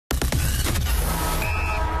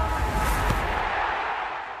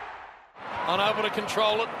unable to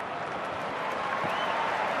control it.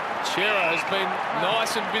 Chera has been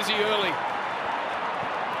nice and busy early.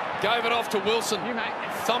 Gave it off to Wilson.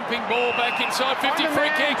 Thumping ball back inside 50,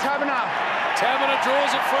 free kick. Taberner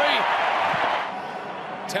draws it free.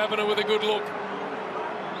 Taberner with a good look.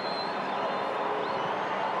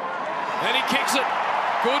 And he kicks it.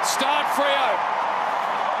 Good start, Freo.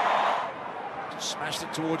 Smashed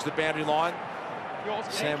it towards the boundary line.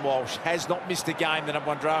 Sam Walsh has not missed a game, the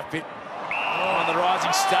 #1 draft pick. On the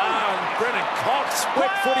rising star, and Brennan Cox,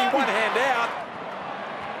 wet footy, one hand out.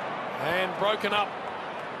 And broken up.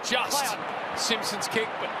 Just Simpson's kick,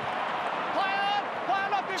 but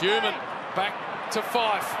German back to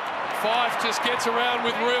Fife. Fife just gets around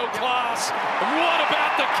with real class. And what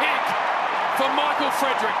about the kick for Michael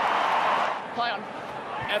Frederick?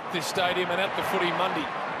 At this stadium and at the footy Monday.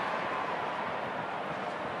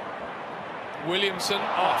 Williamson,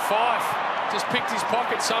 Fife just picked his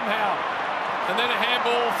pocket somehow. And then a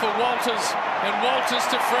handball for Walters. And Walters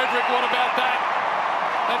to Frederick, what about that?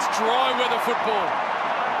 That's dry weather football.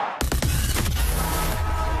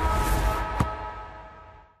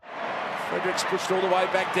 Frederick's pushed all the way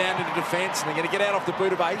back down into defence, and they're going to get out off the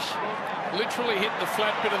boot of Aish. Literally hit the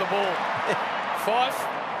flat bit of the ball. Fife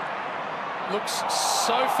looks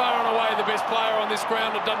so far and away the best player on this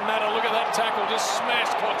ground, it doesn't matter. Look at that tackle, just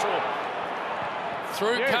smashed Cottrell.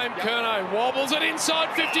 Through came Curnow, wobbles it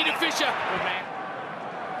inside 50 to Fisher. Good man.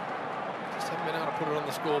 Just haven't been able to put it on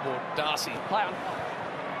the scoreboard. Darcy. To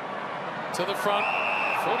the front.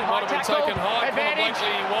 Thought he might have been taken high. Conor Blakely,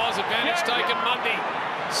 he was. Advantage taken. Mundy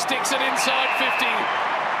sticks it inside 50.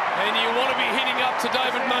 And you want to be hitting up to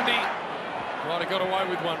David Mundy. Might have got away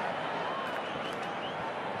with one.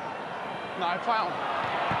 No, foul.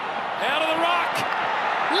 Out of the ruck.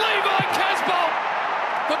 Levi Casbolt.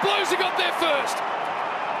 The Blues have got there first.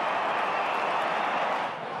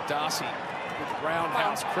 Darcy with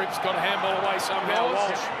roundhouse. Cripps got a handball away somehow.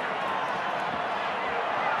 Walsh.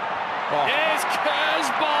 Yes,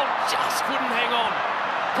 Casbolt just couldn't hang on.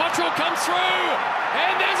 Cottrell comes through.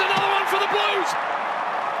 And there's another one for the Blues.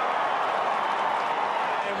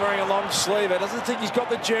 And wearing a long sleeve. Doesn't think he's got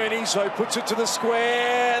the journey, so he puts it to the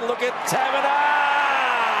square. Look at Taberner.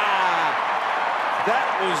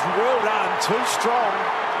 That was well done. Too strong.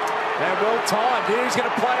 And well timed. Here he's going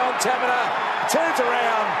to play on Taberner. Turns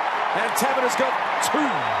around, and Taberner's got two.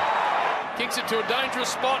 Kicks it to a dangerous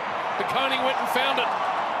spot. The Koning went and found it.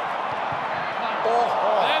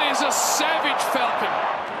 That is a savage Falcon.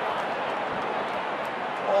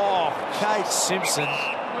 Kate Simpson.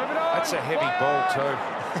 That's a heavy ball too.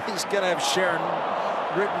 He's going to have Sharon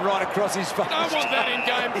written right across his face. Don't want that in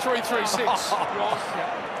game 336.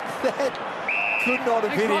 That could not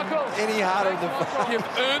have hit him any harder in the face. You've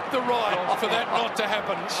earned the right for that not to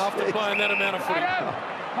happen after playing that amount of footy.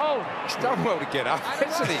 He's done well to get up,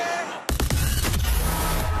 hasn't he?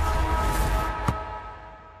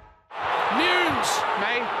 Nunes,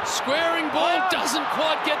 squaring ball, doesn't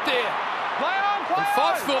quite get there. And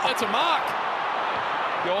Fife thought that's a mark.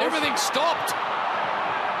 Everything stopped.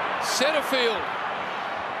 Setterfield.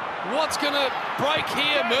 What's going to break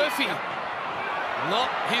here? Murphy.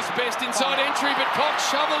 Not his best inside entry, but Cox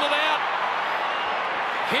shoveled it out.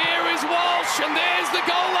 Here is Walsh, and there's the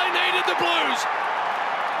goal they needed, the Blues.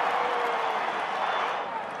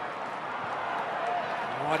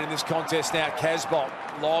 Right in this contest now, Casbolt.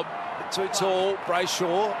 Lob, too tall,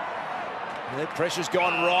 Brayshaw. The pressure's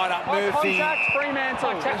gone right up Murphy.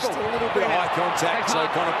 Fremantle. Just a little bit of high contact, so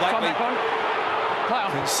Conor Blakely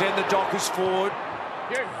can send the Dockers forward.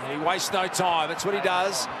 And he wastes no time, that's what he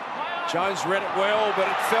does. Jones read it well,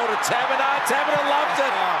 but it fell to Taberner. Taberner loved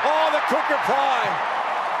it. Oh, the quick reply.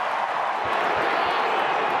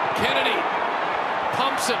 Kennedy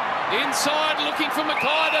pumps it inside, looking for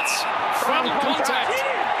Mackay. That's frontal contact.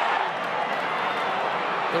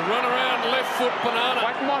 The run around left foot banana.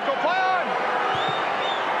 Michael, play on.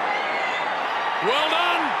 Well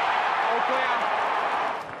done. All clear.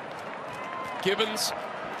 Gibbons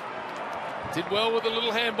did well with a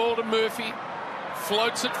little handball to Murphy.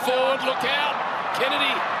 Floats it forward, look out.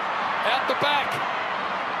 Kennedy out the back.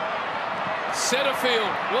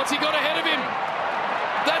 Setterfield, what's he got ahead of him?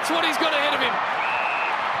 That's what he's got ahead of him.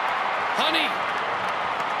 Honey.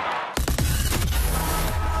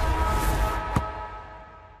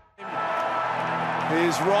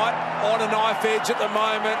 He's right on a knife edge at the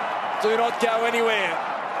moment. Do not go anywhere.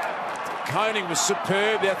 Koning was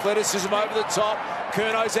superb. The athleticism over the top.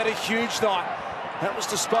 Curnow's had a huge night. That was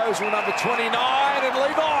disposal number 29, and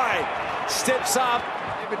Levi steps up.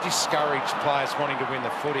 Never discourage players wanting to win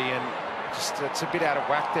the footy, and just it's a bit out of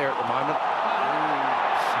whack there at the moment.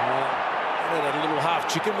 So, Had a little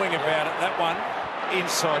half chicken wing about it, that one.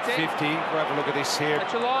 Inside 50. We'll have a look at this here.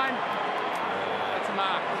 That's your line. That's a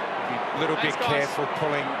mark. Be a little bit careful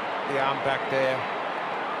pulling the arm back there.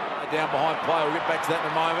 Down behind play. We'll get back to that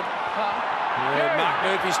in a moment. Mark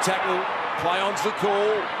Murphy's tackle. Play on's the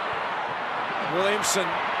call. Williamson,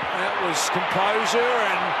 that was composure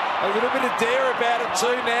and a little bit of dare about it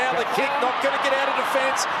too now. The kick not going to get out of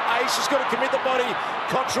defence. Ace has got to commit the body.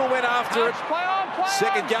 Cottrell went after it.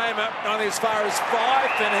 Second gamer, only as far as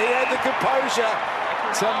Fife, and he had the composure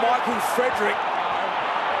to Michael Frederick.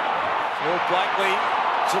 Will Blakely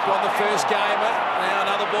took on the first gamer. Now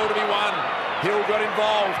another ball to be won. Hill got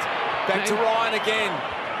involved. Back to Ryan again.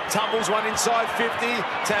 Tumbles one inside 50.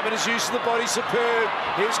 Taberner's use of the body superb.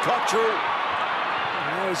 Here's Cottrell.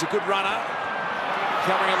 Oh, he's a good runner.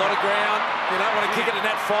 Covering a lot of ground. You don't want to kick it in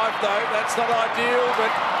that 5 though. That's not ideal,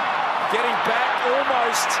 but getting back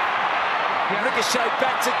almost. Ricochet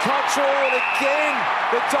back to Cottrell, and again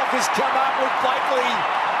the Dockers come up with Blakely.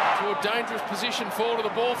 To a dangerous position forward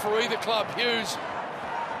of the ball for either club. Hughes.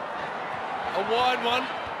 A wide one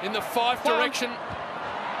in the Fife direction.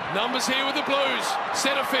 Numbers here with the Blues.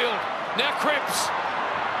 Centrefield. Now Cripps.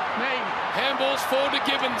 Handballs forward to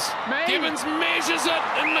Gibbons. Gibbons measures it,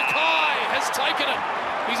 and Mackay has taken it.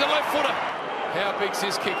 He's a left footer. How big's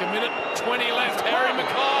this kick? A minute 20 left. Harry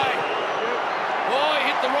Mackay. Oh, he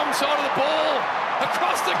hit the wrong side of the ball.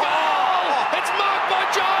 Across the goal. It's marked by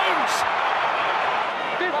Jones.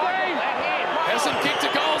 15. Hasn't kicked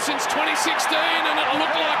a goal since 2016, and it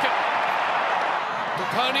looked like it.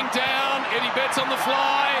 Coning down. Eddie Betts on the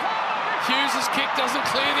fly. Hughes' kick doesn't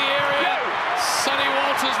clear the area. Sonny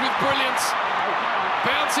Walters with brilliance.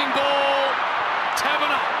 Bouncing ball.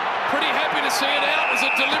 Taberner pretty happy to see it out. Is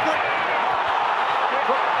it deliberate?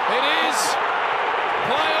 It is.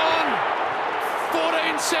 Play on.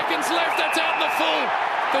 14 seconds left. That's out in the full.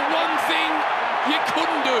 The one thing you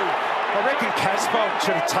couldn't do. I reckon Casbolt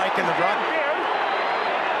should have taken the run.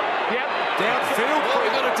 Yep. Downfield. Well, we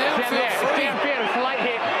got a downfield free. Downfield. It's a late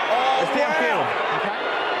hit. Oh, it's downfield. Okay.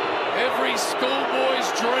 Every schoolboy's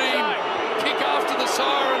dream. Kick after the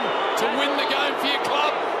siren to win the game for your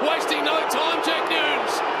club. Wasting no time, Jack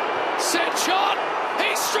Nunes. Set shot. He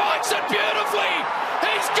strikes it beautifully.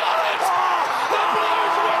 He's got it. The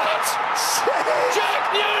Blues win it. Jack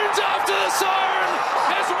Nunes, after the siren,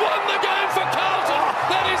 has won the game for Carlton.